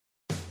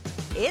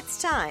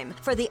It's time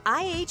for the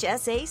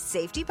IHSA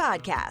Safety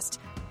Podcast.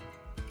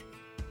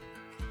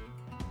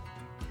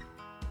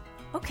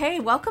 Okay,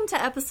 welcome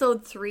to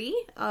episode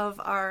 3 of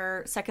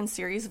our second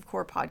series of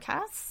COR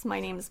podcasts. My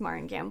name is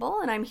Maren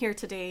Gamble, and I'm here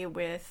today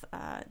with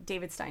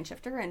David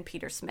Steinshifter and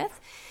Peter Smith.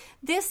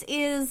 This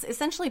is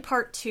essentially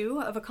part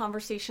 2 of a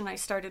conversation I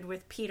started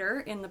with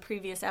Peter in the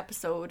previous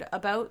episode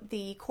about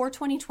the COR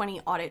 2020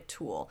 audit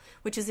tool,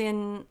 which is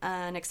in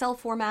an Excel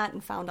format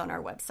and found on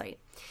our website.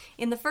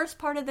 In the first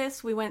part of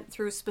this, we went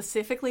through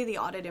specifically the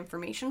audit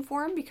information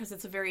form because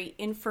it's a very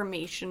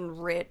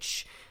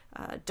information-rich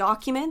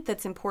document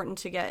that's important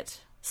to get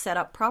set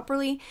up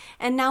properly.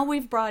 And now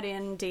we've brought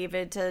in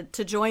David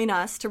to join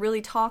us to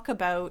really talk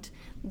about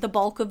the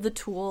bulk of the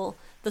tool,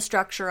 the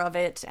structure of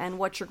it, and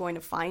what you're going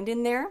to find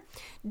in there.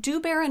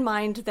 Do bear in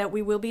mind that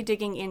we will be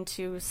digging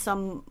into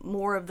some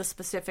more of the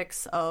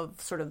specifics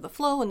of sort of the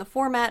flow and the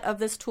format of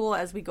this tool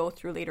as we go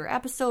through later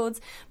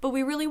episodes, but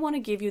we really want to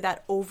give you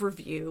that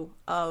overview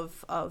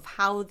of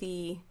how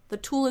the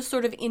tool is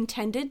sort of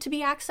intended to be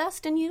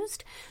accessed and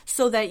used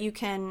so that you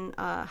can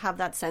have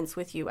that sense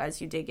with you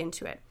as you dig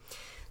into it.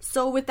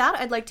 So with that,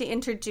 I'd like to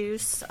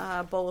introduce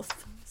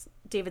both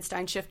David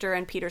Steinshifter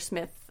and Peter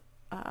Smith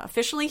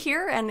officially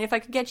here. And if I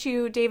could get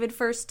you, David,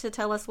 first to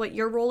tell us what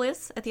your role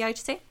is at the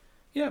IHSA.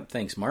 Yeah,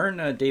 thanks,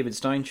 Maren. David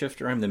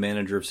Steinshifter. I'm the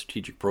Manager of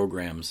Strategic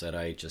Programs at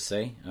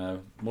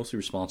IHSA, mostly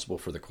responsible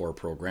for the COR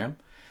program.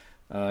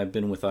 I've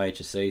been with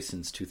IHSA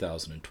since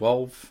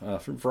 2012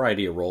 for a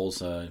variety of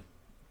roles.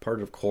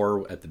 Part of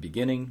COR at the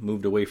beginning,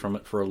 moved away from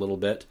it for a little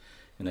bit,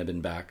 and I've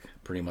been back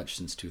pretty much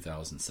since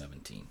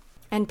 2017.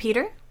 And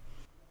Peter?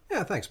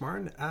 Yeah, thanks,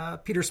 Maren.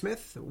 Peter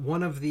Smith,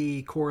 one of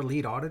the COR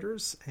lead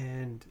auditors,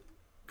 and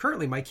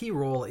currently my key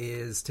role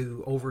is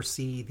to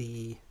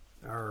oversee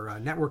our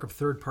network of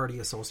third-party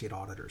associate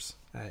auditors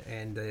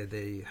and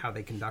how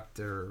they conduct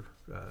the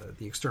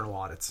external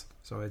audits.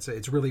 So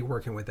it's really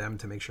working with them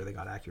to make sure they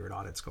got accurate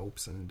audit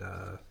scopes and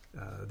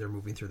they're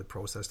moving through the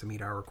process to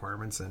meet our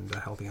requirements and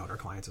helping out our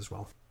clients as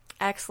well.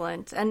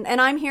 Excellent. And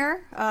I'm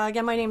here.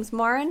 Again, my name's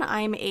Maren.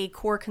 I'm a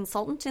COR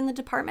consultant in the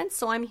department,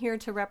 so I'm here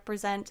to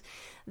represent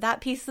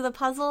that piece of the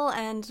puzzle.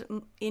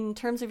 And in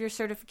terms of your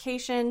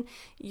certification,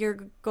 you're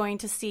going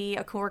to see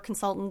a COR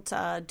consultant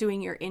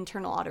doing your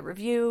internal audit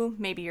review,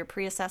 maybe your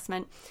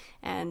pre-assessment,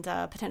 and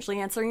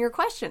potentially answering your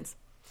questions.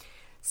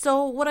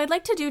 So what I'd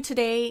like to do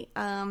today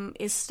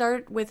is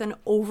start with an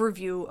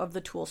overview of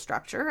the tool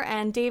structure.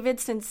 And David,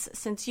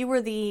 since you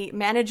were the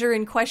manager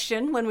in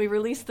question when we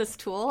released this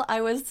tool,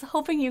 I was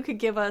hoping you could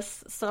give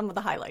us some of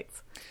the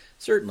highlights.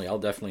 Certainly, I'll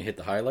definitely hit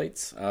the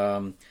highlights.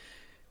 When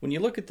you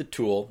look at the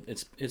tool,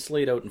 it's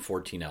laid out in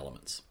 14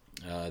 elements.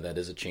 That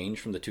is a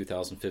change from the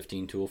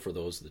 2015 tool for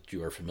those that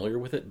you are familiar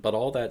with it, but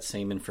all that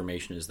same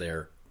information is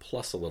there,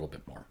 plus a little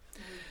bit more.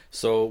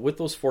 So with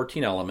those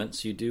 14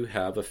 elements, you do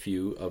have a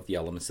few of the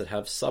elements that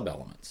have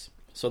sub-elements.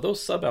 So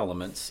those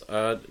sub-elements,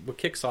 what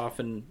kicks off,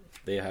 and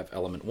they have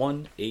element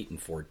 1, 8,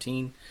 and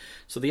 14.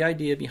 So the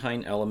idea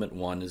behind element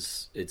 1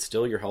 is it's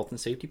still your health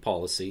and safety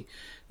policy.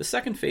 The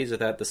second phase of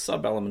that, the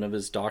sub-element of it,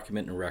 is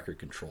document and record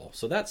control.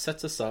 So that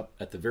sets us up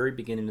at the very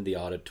beginning of the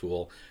audit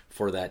tool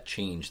for that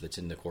change that's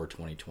in the COR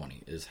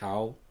 2020, is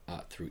how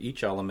through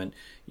each element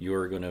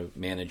you're going to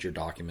manage your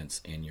documents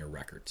and your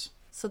records.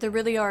 So there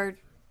really are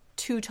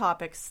 2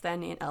 topics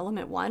then in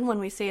element 1. When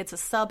we say it's a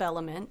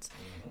sub-element,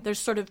 there's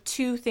sort of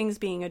 2 things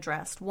being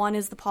addressed. One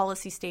is the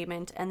policy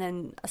statement, and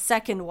then a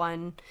second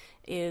one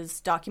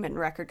is document and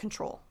record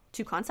control.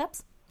 2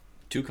 concepts?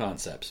 2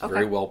 concepts. Okay.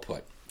 Very well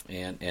put.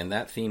 And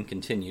that theme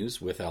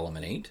continues with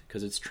element 8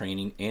 because it's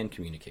training and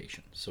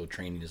communication. So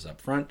training is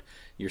up front.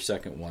 Your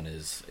second one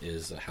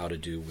is how to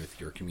do with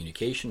your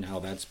communication, how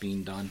that's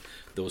being done.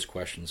 Those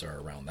questions are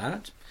around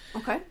that.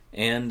 Okay.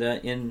 And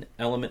in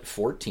element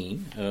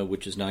 14,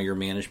 which is now your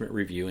management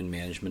review and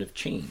management of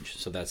change.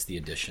 So that's the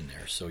addition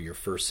there. So your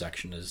first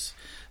section is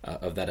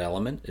of that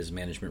element is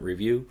management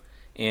review,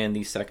 and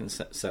the second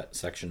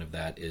section of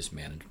that is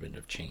management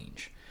of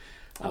change.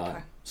 Okay.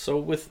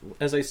 So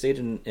as I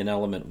stated in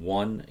element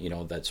 1,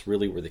 that's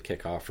really where the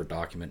kickoff for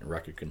document and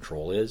record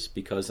control is,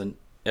 because in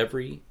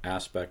every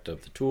aspect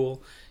of the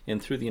tool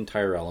and through the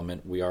entire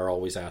element, we are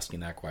always asking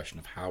that question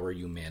of how are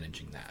you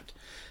managing that?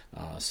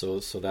 So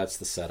that's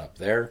the setup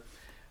there.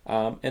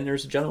 And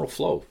there's a general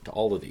flow to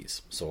all of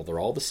these. So they're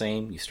all the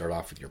same. You start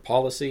off with your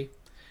policy,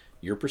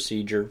 your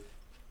procedure,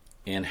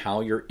 and how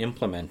you're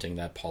implementing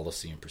that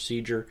policy and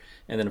procedure.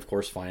 And then, of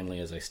course, finally,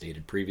 as I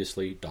stated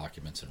previously,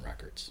 documents and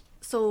records.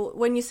 So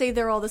when you say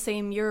they're all the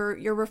same,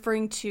 you're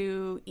referring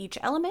to each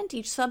element,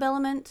 each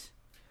sub-element?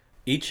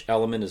 Each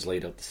element is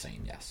laid out the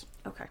same, yes.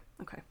 Okay.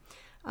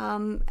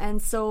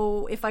 And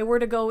so if I were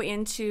to go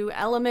into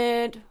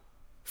element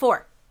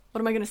 4,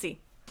 what am I going to see?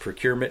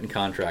 Procurement and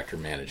contractor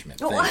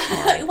management. It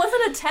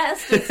wasn't a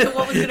test as to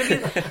what was going to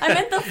be. I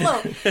meant the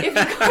flow. If you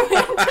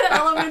go into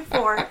element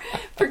 4,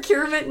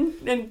 procurement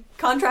and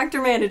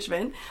contractor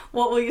management,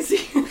 what will you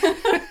see?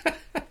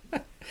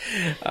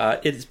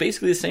 It's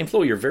basically the same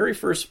flow. Your very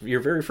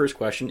first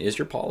question is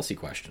your policy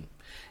question.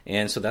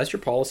 And so that's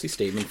your policy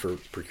statement for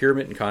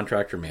procurement and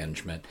contractor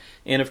management.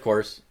 And of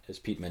course, as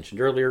Pete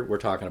mentioned earlier, we're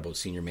talking about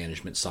senior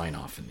management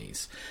sign-off in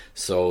these.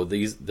 So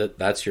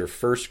that's your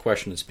first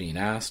question that's being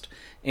asked.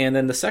 And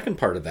then the second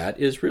part of that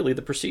is really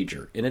the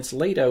procedure. And it's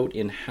laid out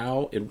in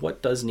how and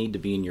what does need to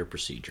be in your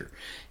procedure.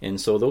 And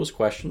so those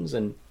questions,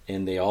 and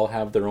they all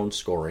have their own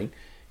scoring.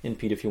 And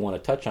Pete, if you want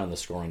to touch on the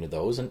scoring of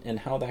those and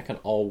how that can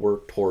all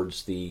work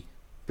towards the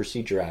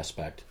procedure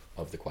aspect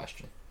of the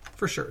question.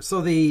 For sure.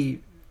 So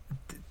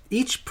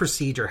each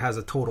procedure has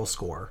a total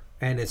score,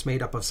 and it's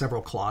made up of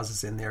several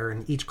clauses in there,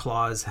 and each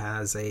clause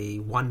has a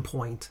 1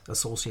 point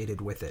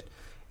associated with it.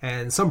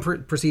 And some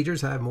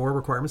procedures have more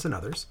requirements than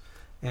others.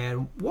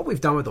 And what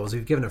we've done with those,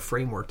 we've given a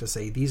framework to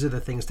say, these are the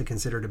things to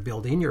consider to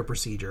build in your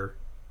procedure.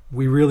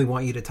 We really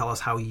want you to tell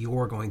us how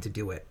you're going to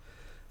do it.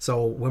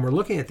 So when we're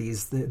looking at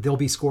these, they'll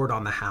be scored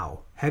on the how.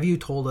 Have you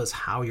told us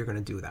how you're going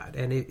to do that?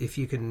 And if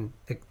you can,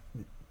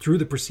 through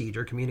the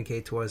procedure,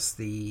 communicate to us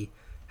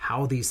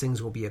how these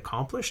things will be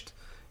accomplished,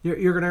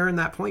 you're going to earn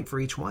that point for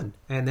each one.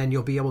 And then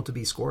you'll be able to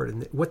be scored.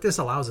 And what this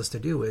allows us to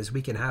do is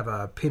we can have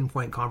a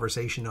pinpoint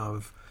conversation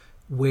of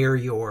where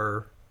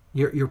your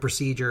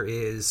procedure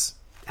is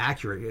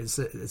accurate.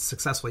 It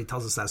successfully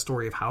tells us that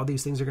story of how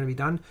these things are going to be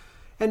done,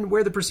 and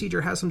where the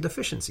procedure has some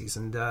deficiencies,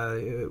 and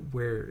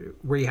where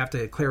you have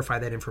to clarify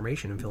that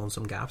information and fill in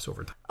some gaps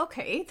over time.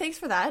 Okay, thanks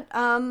for that.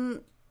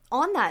 On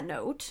that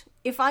note,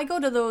 if I go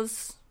to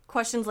those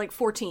questions like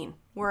 14,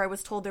 where I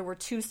was told there were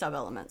 2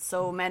 sub-elements,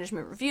 so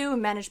management review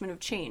and management of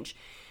change,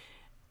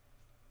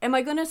 am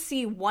I going to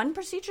see 1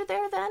 procedure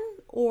there then,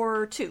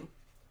 or 2?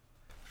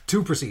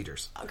 2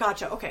 procedures.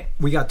 Gotcha, okay.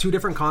 We got 2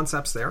 different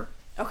concepts there.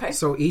 Okay.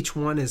 So each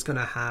one is going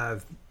to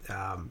have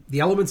the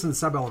elements and the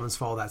sub-elements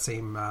follow that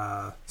same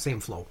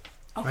flow.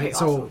 Okay, right?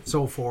 awesome.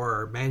 So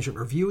for management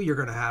review, you're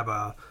going to have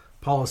a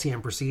policy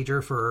and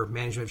procedure. For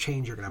management of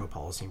change, you're going to have a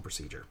policy and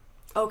procedure.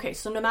 Okay,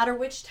 so no matter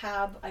which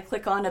tab I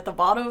click on at the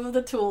bottom of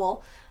the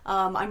tool,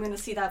 I'm going to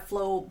see that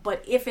flow.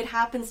 But if it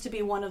happens to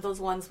be one of those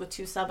ones with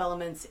 2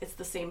 sub-elements, it's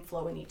the same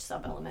flow in each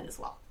sub-element as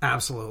well.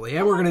 Absolutely.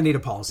 And we're going to need a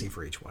policy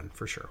for each one,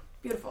 for sure.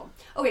 Beautiful.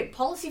 Okay,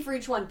 policy for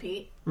each one,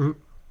 Pete. Mm-hmm.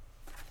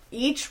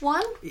 Each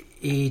one?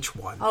 Each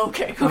one.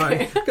 Okay.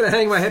 I'm going to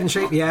hang my head and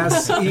shake.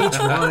 Yes, each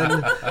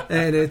one.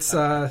 And it's...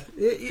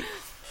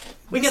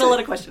 we get a lot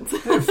of questions. We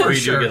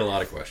do get a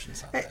lot of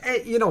questions on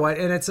that. You know what?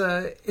 And it's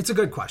a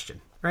good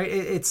question, right?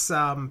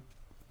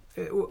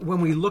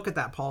 When we look at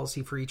that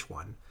policy for each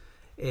one,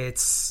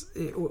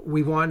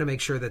 we want to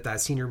make sure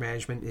that senior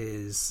management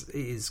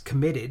is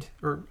committed,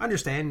 or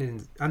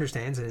understands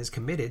and is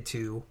committed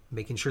to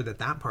making sure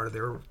that part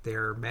of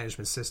their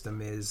management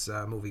system is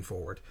moving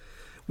forward.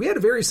 We had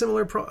a very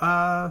similar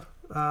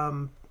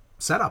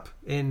setup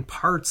in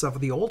parts of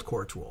the old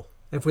COR tool.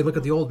 If we look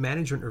at the old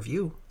management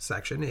review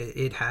section,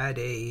 it had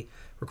a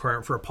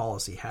requirement for a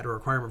policy, had a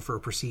requirement for a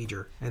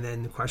procedure, and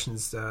then the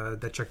questions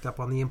that checked up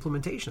on the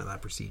implementation of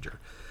that procedure.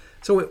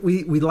 So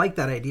we like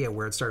that idea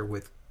where it started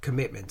with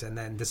commitment, and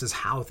then this is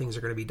how things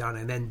are going to be done,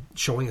 and then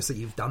showing us that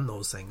you've done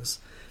those things.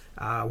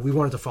 We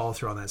wanted to follow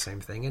through on that same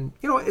thing. And,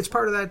 it's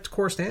part of that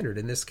core standard.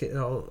 In this case,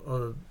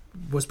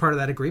 was part of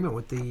that agreement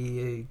with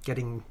the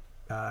getting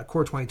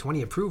COR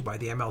 2020 approved by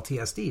the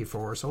MLTSD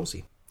for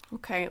SOCI.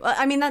 Okay, well,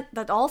 I mean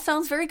that all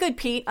sounds very good,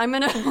 Pete. I'm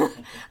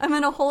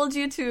gonna hold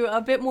you to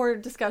a bit more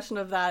discussion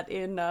of that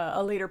in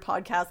a later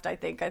podcast. I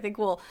think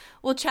we'll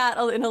chat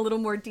in a little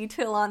more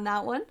detail on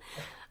that one.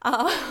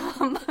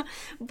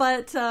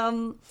 But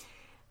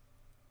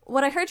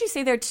what I heard you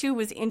say there too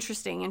was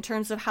interesting in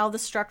terms of how the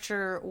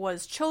structure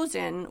was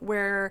chosen,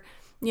 where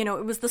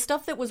it was the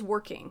stuff that was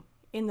working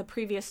in the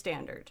previous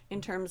standard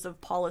in terms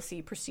of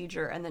policy,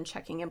 procedure, and then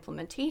checking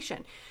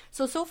implementation.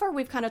 So far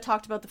we've kind of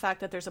talked about the fact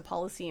that there's a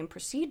policy and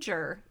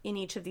procedure in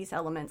each of these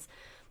elements,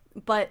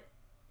 but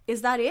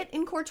is that it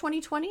in COR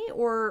 2020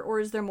 or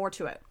is there more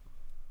to it?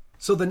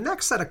 So the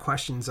next set of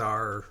questions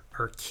are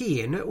key,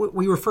 and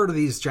we refer to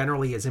these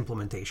generally as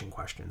implementation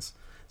questions.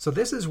 So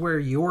this is where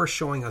you're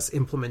showing us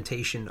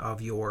implementation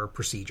of your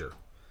procedure.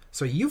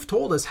 So you've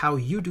told us how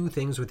you do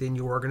things within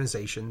your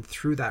organization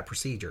through that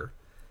procedure.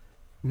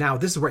 Now,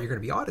 this is what you're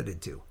going to be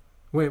audited to.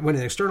 When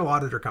an external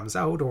auditor comes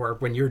out, or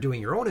when you're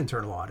doing your own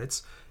internal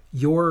audits,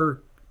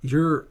 you're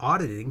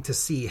auditing to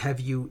see,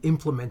 have you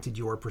implemented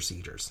your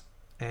procedures?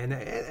 And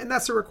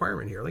that's a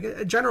requirement here. Like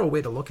a general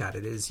way to look at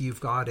it is you've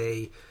got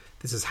this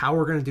is how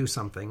we're going to do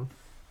something.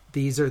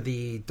 These are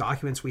the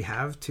documents we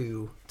have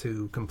to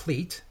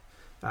complete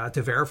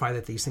to verify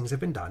that these things have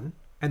been done.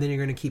 And then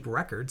you're going to keep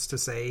records to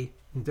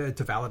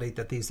validate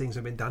that these things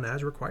have been done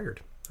as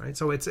required. Right?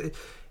 So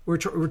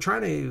we're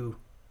trying to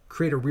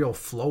create a real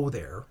flow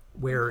there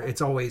where it's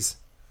always,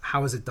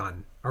 how is it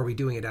done? Are we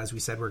doing it as we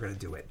said we're going to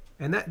do it?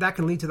 And that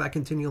can lead to that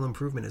continual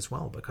improvement as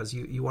well, because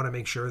you want to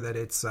make sure that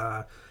it's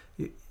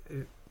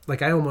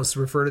like I almost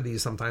refer to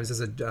these sometimes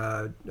as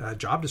a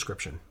job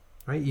description,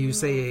 right? You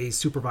say a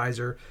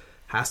supervisor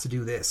has to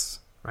do this,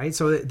 right?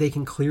 So that they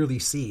can clearly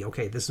see,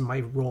 okay, this is my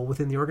role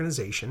within the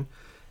organization.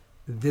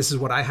 this is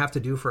what I have to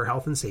do for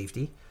health and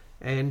safety,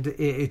 and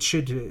it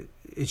should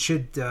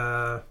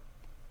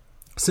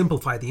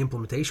simplify the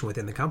implementation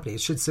within the company.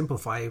 It should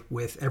simplify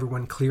with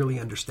everyone clearly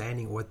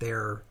understanding what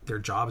their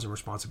jobs and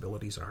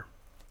responsibilities are.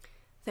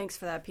 Thanks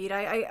for that, Pete.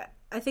 I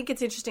think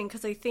it's interesting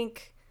because I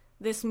think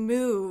this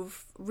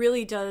move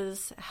really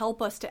does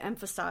help us to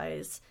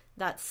emphasize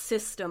that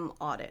system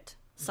audit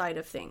side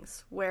of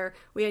things, where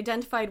we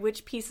identified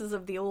which pieces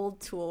of the old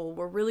tool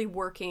were really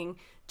working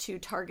to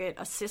target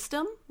a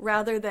system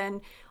rather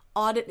than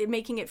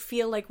making it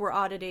feel like we're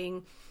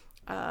auditing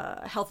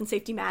a health and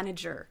safety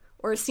manager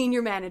or a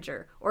senior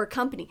manager or a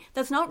company.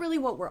 That's not really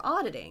what we're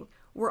auditing.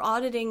 We're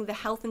auditing the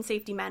health and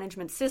safety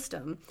management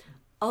system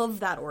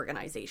of that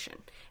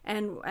organization.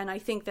 And I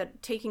think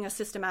that taking a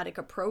systematic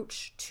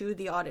approach to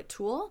the audit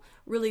tool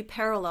really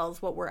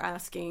parallels what we're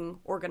asking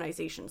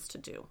organizations to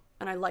do.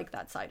 And I like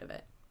that side of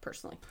it,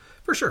 personally.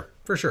 For sure.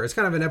 It's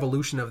kind of an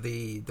evolution of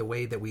the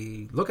way that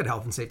we look at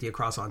health and safety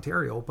across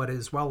Ontario, but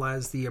as well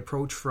as the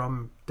approach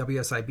from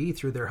WSIB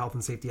through their Health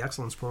and Safety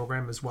Excellence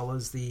program, as well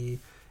as the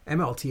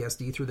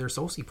MLTSD through their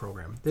SOCI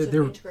program.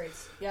 They're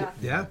integrates. Yeah.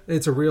 Yeah,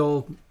 it's a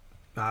real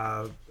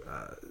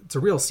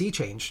sea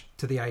change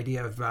to the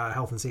idea of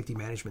health and safety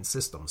management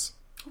systems.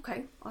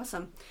 Okay,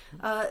 awesome.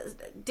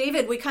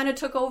 David, we kind of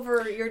took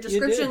over your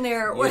description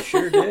there. You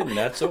sure did, and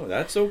that's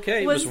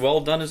okay. It was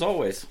well done as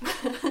always.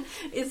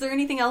 Is there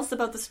anything else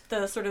about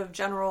the sort of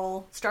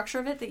general structure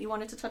of it that you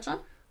wanted to touch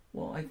on?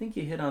 Well, I think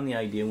you hit on the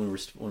idea when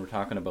we're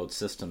talking about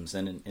systems,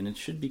 and it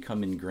should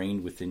become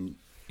ingrained within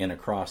and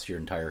across your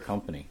entire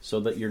company, so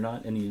that you're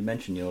not. And you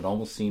mentioned, it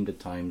almost seemed at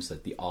times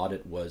that the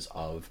audit was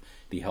of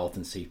the health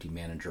and safety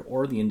manager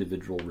or the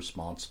individual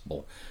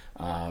responsible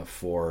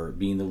for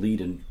being the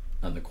lead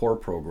on the COR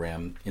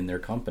program in their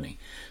company.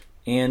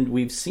 And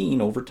we've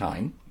seen over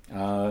time,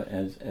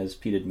 as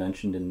Pete had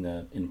mentioned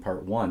in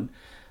part one,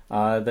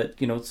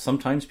 that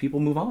sometimes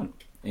people move on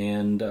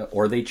and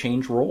or they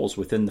change roles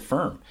within the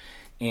firm.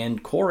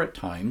 And COR at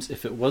times,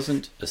 if it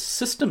wasn't a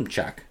system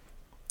check,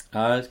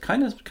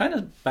 kind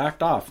of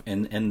backed off,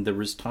 and there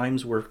was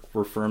times where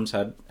firms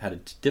had a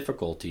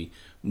difficulty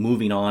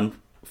moving on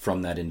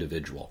from that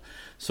individual.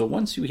 So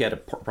once you had a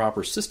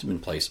proper system in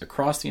place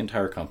across the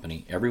entire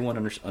company, everyone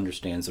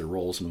understands their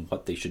roles and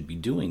what they should be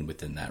doing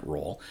within that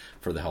role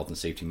for the health and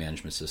safety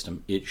management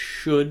system. It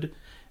should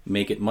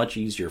make it much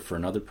easier for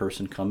another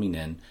person coming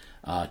in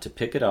to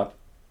pick it up,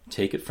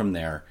 take it from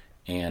there,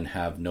 and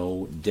have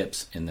no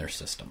dips in their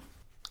system.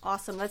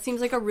 Awesome. That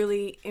seems like a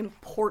really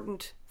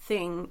important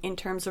thing in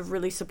terms of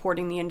really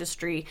supporting the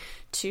industry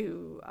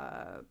to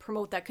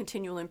promote that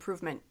continual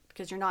improvement,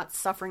 because you're not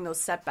suffering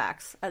those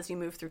setbacks as you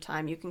move through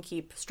time. You can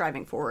keep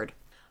striving forward.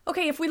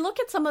 Okay, if we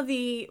look at some of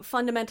the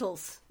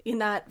fundamentals in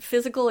that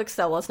physical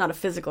Excel, well, it's not a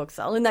physical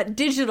Excel, in that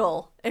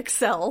digital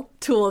Excel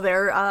tool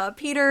there,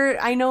 Peter,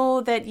 I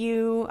know that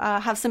you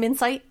have some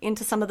insight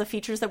into some of the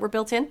features that were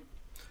built in.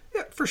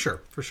 Yeah, for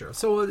sure.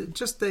 So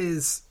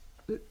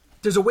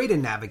there's a way to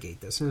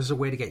navigate this, and there's a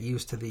way to get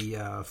used to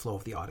the flow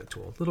of the audit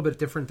tool. A little bit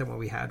different than what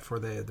we had for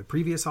the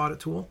previous audit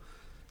tool.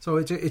 So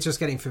it's just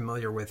getting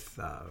familiar with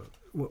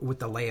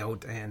the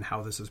layout and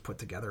how this is put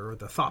together, or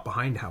the thought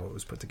behind how it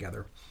was put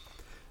together.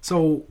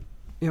 So,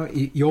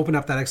 you open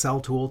up that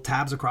Excel tool,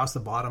 tabs across the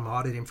bottom,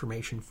 audit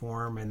information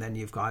form, and then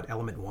you've got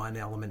element 1,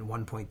 element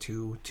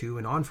 1.2, 2,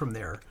 and on from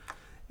there.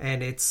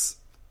 And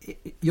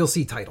you'll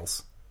see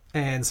titles.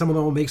 And some of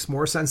them will make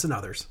more sense than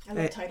others. I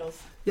love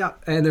titles. Yeah,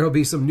 and there will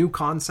be some new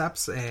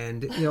concepts,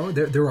 and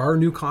there are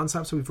new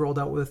concepts we've rolled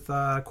out with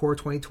COR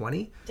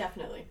 2020.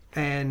 Definitely.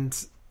 And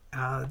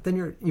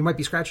then you might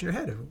be scratching your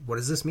head. What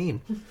does this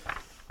mean?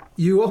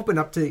 You open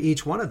up to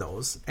each one of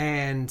those,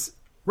 and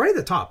right at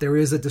the top there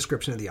is a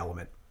description of the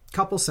element.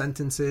 Couple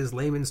sentences,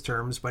 layman's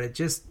terms, but it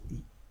just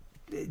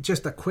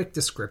a quick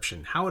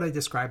description. How would I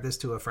describe this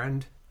to a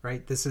friend?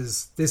 Right? This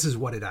is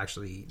what it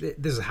actually.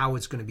 This is how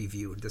it's going to be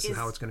viewed. This is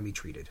how it's going to be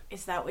treated.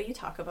 Is that what you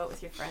talk about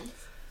with your friends?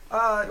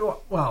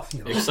 Well,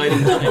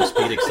 exciting times,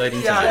 Pete.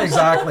 Exciting times. Yeah,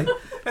 exactly.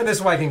 And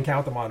this way I can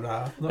count them on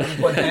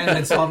one hand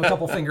and still have a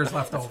couple fingers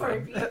left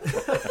over.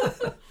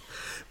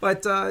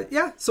 But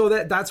so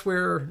that's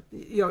where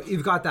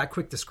you've got that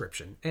quick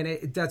description,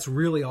 and that's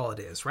really all it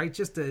is, right?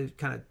 Just to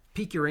kind of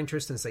pique your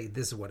interest and say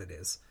this is what it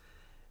is.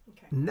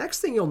 Okay. Next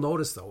thing you'll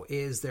notice though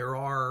is there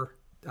are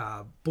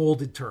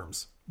bolded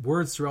terms.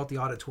 Words throughout the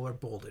audit tool are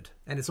bolded,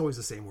 and it's always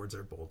the same words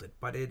that are bolded,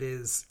 but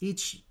it's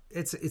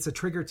a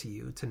trigger to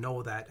you to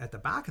know that at the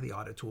back of the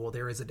audit tool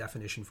there is a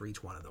definition for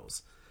each one of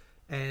those,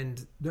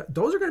 and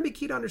those are going to be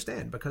key to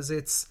understand,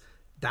 because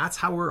that's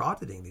how we're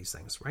auditing these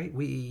things, right?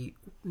 We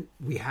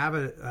have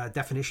a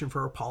definition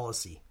for a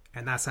policy,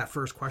 and that's that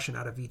first question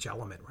out of each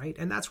element, right?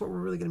 And that's what we're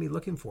really going to be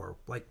looking for.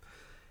 Like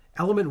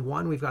element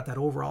 1, we've got that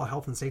overall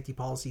health and safety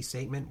policy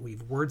statement.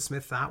 We've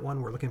wordsmithed that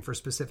one. We're looking for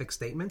specific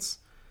statements.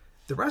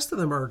 The rest of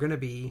them are going to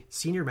be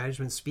senior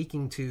management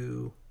speaking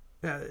to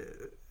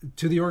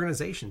the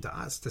organization, to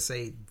us, to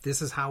say,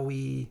 this is how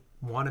we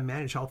want to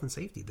manage health and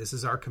safety. This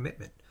is our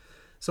commitment.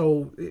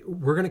 So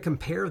we're going to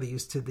compare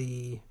these to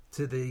the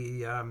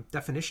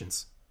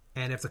definitions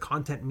And if the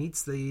content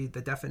meets the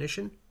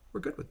definition,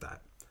 we're good with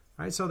that.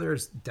 Right? So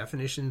there's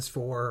definitions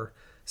for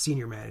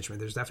senior management.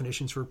 There's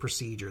definitions for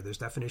procedure. There's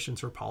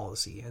definitions for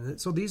policy. And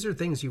so these are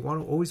things you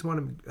always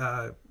want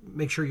to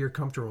make sure you're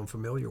comfortable and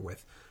familiar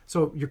with.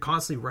 So you're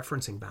constantly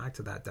referencing back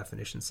to that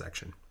definition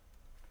section.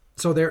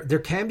 So there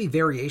can be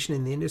variation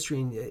in the industry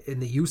in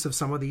the use of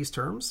some of these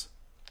terms.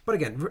 But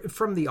again,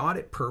 from the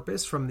audit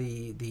purpose, from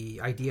the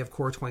idea of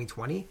COR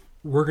 2020,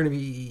 we're going to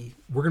be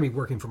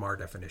working from our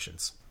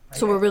definitions.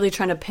 So we're really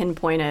trying to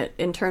pinpoint it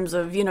in terms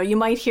of, you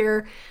might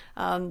hear,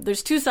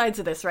 there's two sides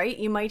of this, right?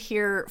 You might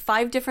hear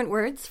 5 different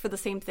words for the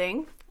same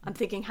thing. I'm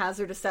thinking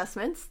hazard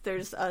assessments.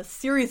 There's a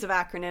series of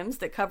acronyms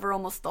that cover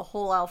almost the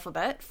whole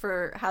alphabet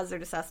for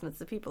hazard assessments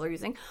that people are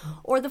using.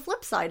 Or the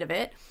flip side of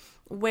it,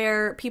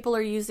 where people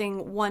are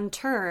using one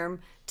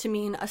term to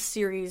mean a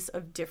series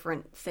of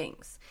different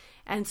things.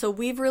 And so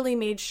we've really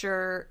made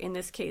sure in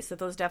this case that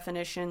those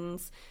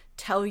definitions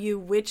tell you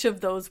which of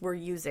those we're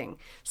using.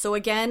 So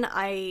again,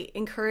 I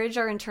encourage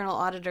our internal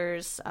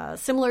auditors,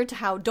 similar to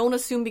how don't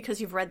assume because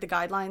you've read the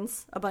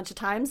guidelines a bunch of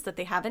times that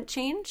they haven't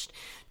changed.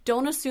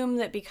 Don't assume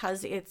that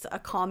because it's a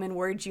common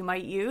word you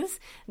might use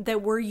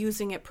that we're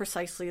using it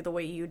precisely the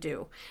way you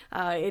do.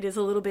 It is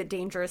a little bit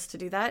dangerous to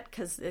do that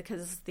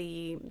because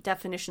the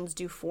definitions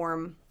do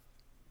form,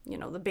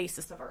 the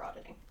basis of our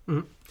auditing.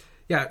 Mm-hmm.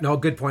 Yeah, no,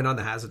 good point on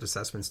the hazard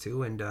assessments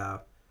too. And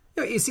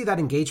you see that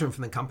engagement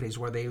from the companies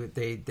where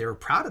they're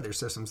proud of their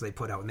systems they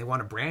put out and they want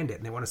to brand it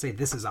and they want to say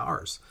this is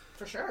ours.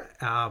 For sure.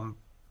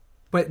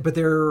 But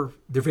they're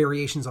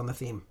variations on the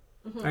theme,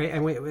 right?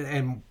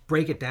 And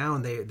break it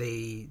down.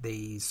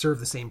 They serve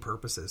the same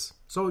purposes.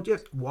 So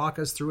just walk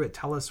us through it.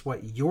 Tell us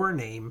what your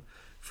name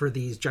for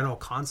these general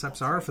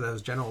concepts are, for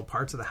those general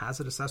parts of the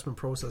hazard assessment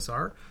process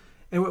are.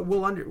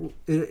 And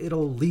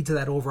it'll lead to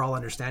that overall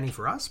understanding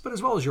for us, but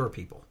as well as your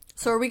people.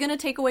 So are we going to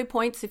take away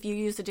points if you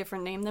use a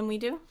different name than we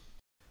do?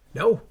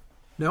 No.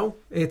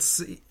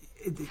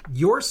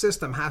 Your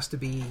system has to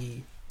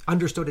be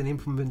understood and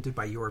implemented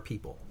by your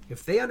people.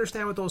 If they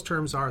understand what those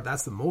terms are,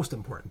 that's the most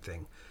important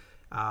thing.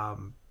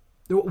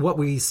 What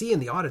we see in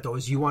the audit, though,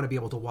 is you want to be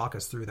able to walk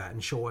us through that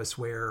and show us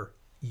where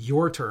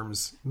your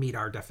terms meet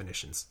our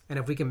definitions. And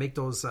if we can make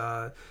those...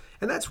 and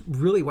that's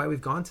really why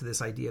we've gone to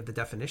this idea of the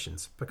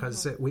definitions,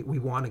 because we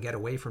want to get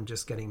away from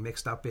just getting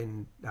mixed up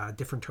in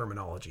different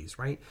terminologies,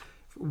 right?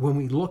 When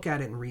we look at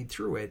it and read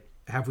through it,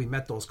 have we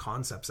met those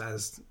concepts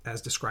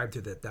as described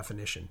through the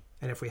definition?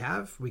 And if we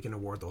have, we can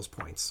award those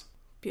points.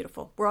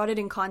 Beautiful. We're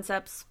auditing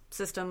concepts,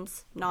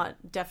 systems,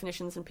 not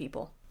definitions and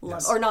people.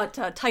 Yes. Or not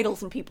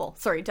titles and people.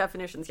 Sorry,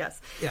 definitions,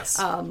 yes.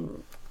 Yes.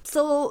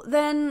 So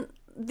then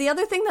the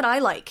other thing that I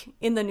like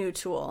in the new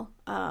tool,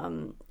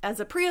 as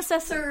a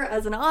pre-assessor,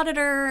 as an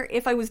auditor,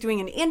 if I was doing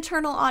an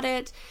internal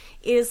audit,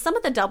 is some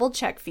of the double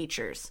check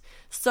features.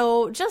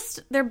 So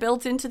just they're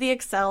built into the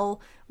Excel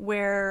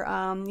where,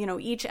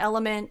 each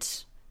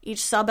element,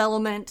 each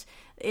sub-element,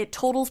 it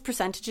totals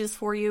percentages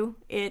for you.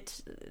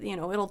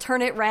 It'll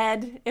turn it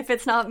red if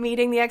it's not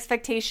meeting the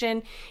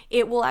expectation.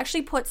 It will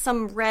actually put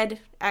some red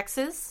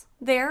X's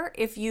there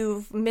if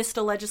you've missed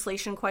a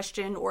legislation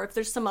question or if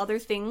there's some other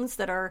things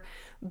that are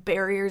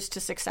barriers to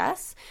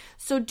success.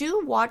 So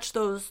do watch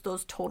those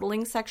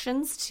totaling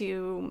sections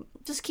to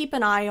just keep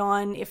an eye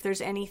on if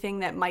there's anything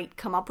that might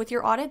come up with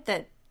your audit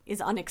that is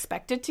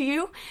unexpected to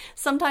you.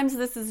 Sometimes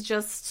this is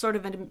just sort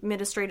of an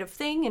administrative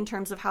thing in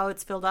terms of how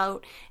it's filled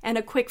out, and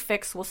a quick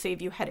fix will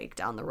save you headache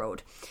down the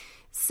road.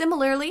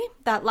 Similarly,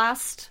 that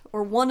last,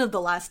 or one of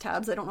the last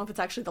tabs, I don't know if it's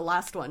actually the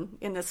last one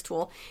in this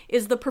tool,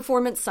 is the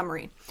performance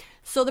summary.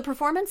 So the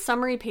performance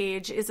summary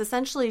page is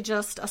essentially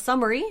just a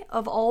summary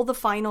of all the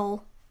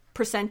final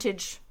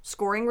percentage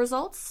scoring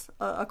results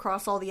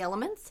across all the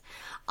elements.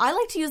 I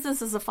like to use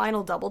this as a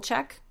final double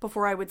check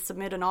before I would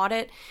submit an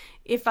audit.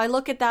 If I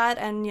look at that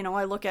and,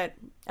 I look at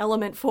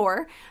element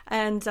 4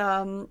 and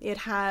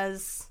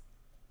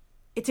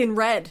it's in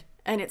red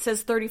and it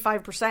says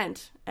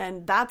 35%,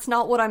 and that's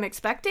not what I'm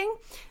expecting,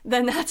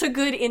 then that's a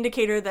good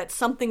indicator that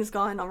something's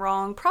gone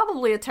wrong.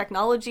 Probably a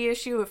technology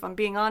issue, if I'm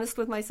being honest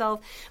with myself,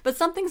 but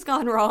something's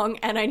gone wrong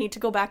and I need to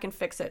go back and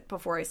fix it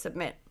before I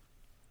submit.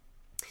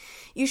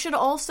 You should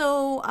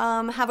also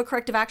have a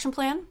corrective action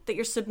plan that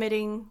you're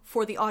submitting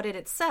for the audit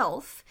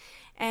itself,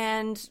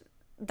 and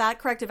that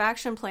corrective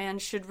action plan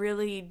should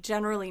really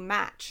generally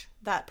match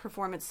that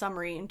performance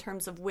summary in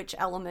terms of which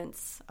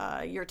elements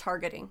you're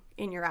targeting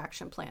in your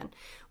action plan.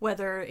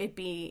 Whether it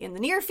be in the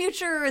near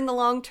future or in the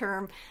long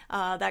term,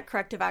 that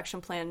corrective action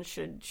plan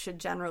should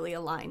generally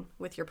align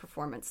with your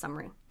performance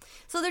summary.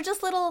 So they're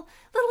just little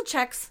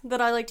checks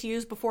that I like to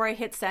use before I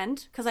hit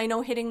send, because I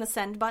know hitting the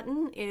send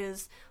button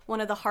is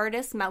one of the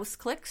hardest mouse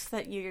clicks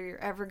that you're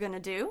ever going to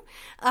do.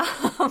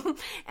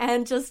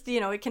 And just,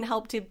 it can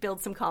help to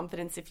build some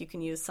confidence if you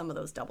can use some of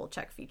those double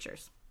check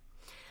features.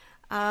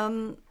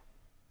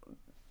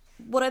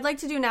 what I'd like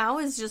to do now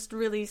is just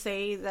really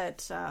say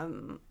that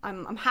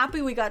I'm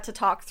happy we got to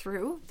talk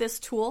through this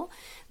tool,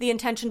 the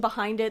intention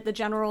behind it, the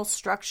general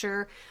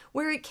structure,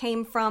 where it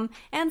came from,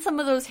 and some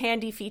of those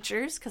handy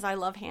features, because I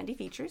love handy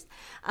features,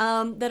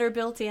 that are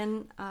built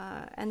in,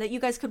 and that you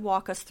guys could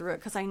walk us through it,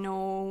 because I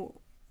know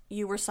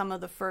you were some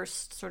of the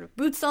first sort of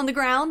boots on the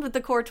ground with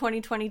the COR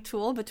 2020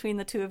 tool between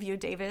the two of you,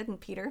 David and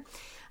Peter.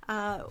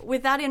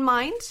 With that in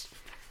mind,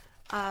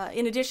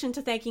 in addition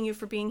to thanking you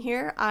for being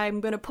here, I'm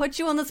going to put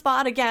you on the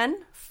spot again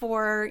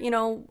for,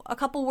 a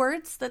couple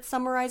words that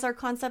summarize our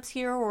concepts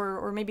here,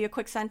 or maybe a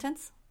quick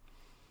sentence.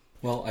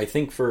 Well, I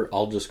think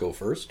I'll just go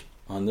first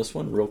on this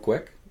one real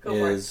quick. Go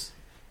for it.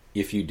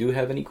 If you do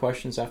have any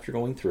questions after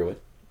going through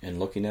it and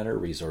looking at our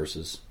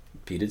resources,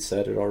 Pete had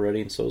said it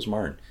already and so has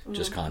Marn,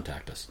 just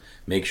contact us.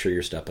 Make sure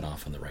you're stepping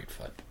off on the right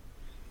foot.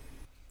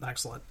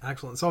 Excellent.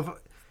 So I'm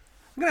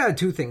going to add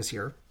two things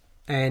here.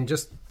 And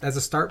just as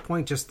a start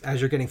point, just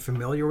as you're getting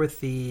familiar with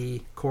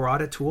the COR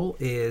Audit tool,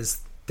 is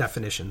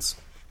definitions,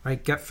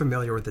 right? Get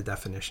familiar with the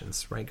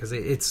definitions, right? Because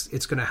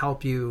it's going to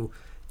help you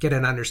get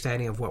an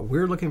understanding of what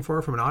we're looking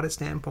for from an audit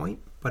standpoint,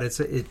 but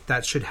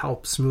that should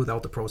help smooth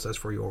out the process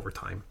for you over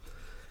time.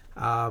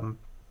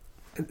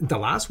 The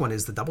last one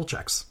is the double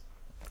checks.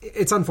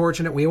 It's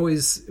unfortunate.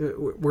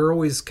 We're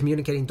always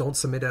communicating, don't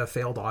submit a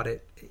failed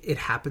audit. It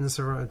happens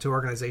to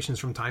organizations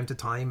from time to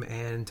time.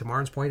 And to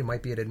Marn's point, it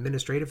might be an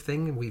administrative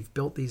thing. And we've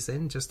built these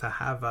in just to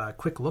have a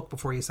quick look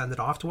before you send it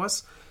off to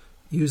us.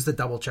 Use the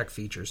double check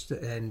features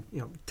and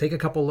take a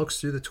couple looks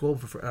through the tool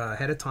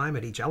ahead of time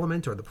at each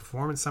element or the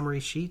performance summary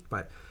sheet.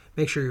 But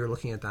make sure you're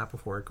looking at that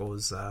before it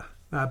goes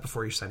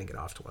before you're sending it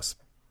off to us.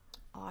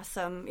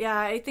 Awesome. Yeah,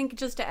 I think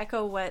just to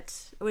echo what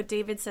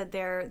David said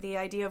there, the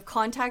idea of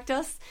contact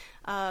us,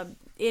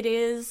 it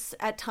is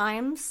at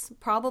times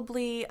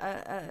probably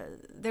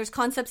there's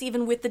concepts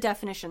even with the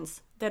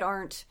definitions that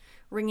aren't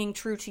ringing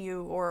true to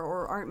you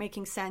or aren't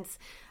making sense.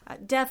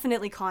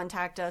 Definitely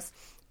contact us.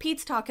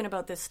 Pete's talking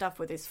about this stuff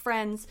with his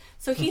friends,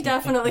 so he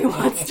definitely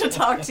wants to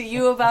talk to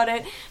you about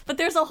it. But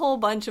there's a whole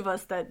bunch of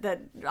us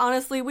that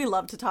honestly, we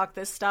love to talk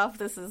this stuff.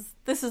 This is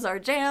our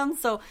jam.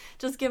 So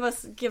just give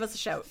us a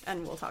shout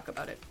and we'll talk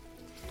about it.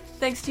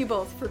 Thanks to you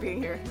both for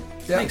being here.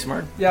 Yeah. Thanks,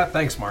 Marn. Yeah,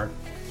 thanks, Marn.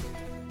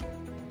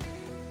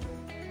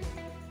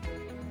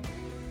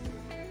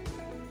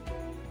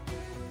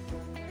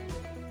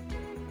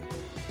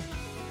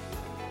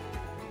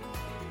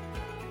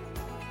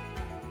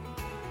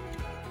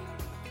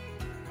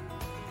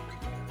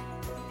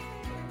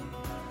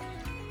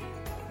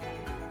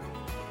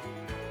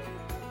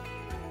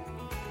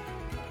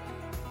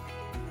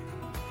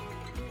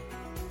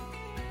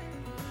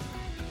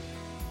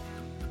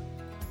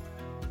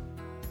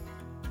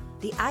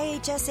 The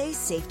IHSA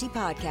Safety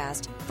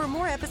Podcast. For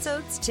more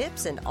episodes,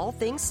 tips, and all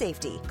things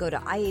safety, go to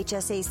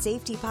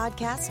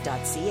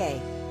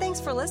ihsasafetypodcast.ca.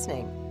 Thanks for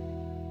listening.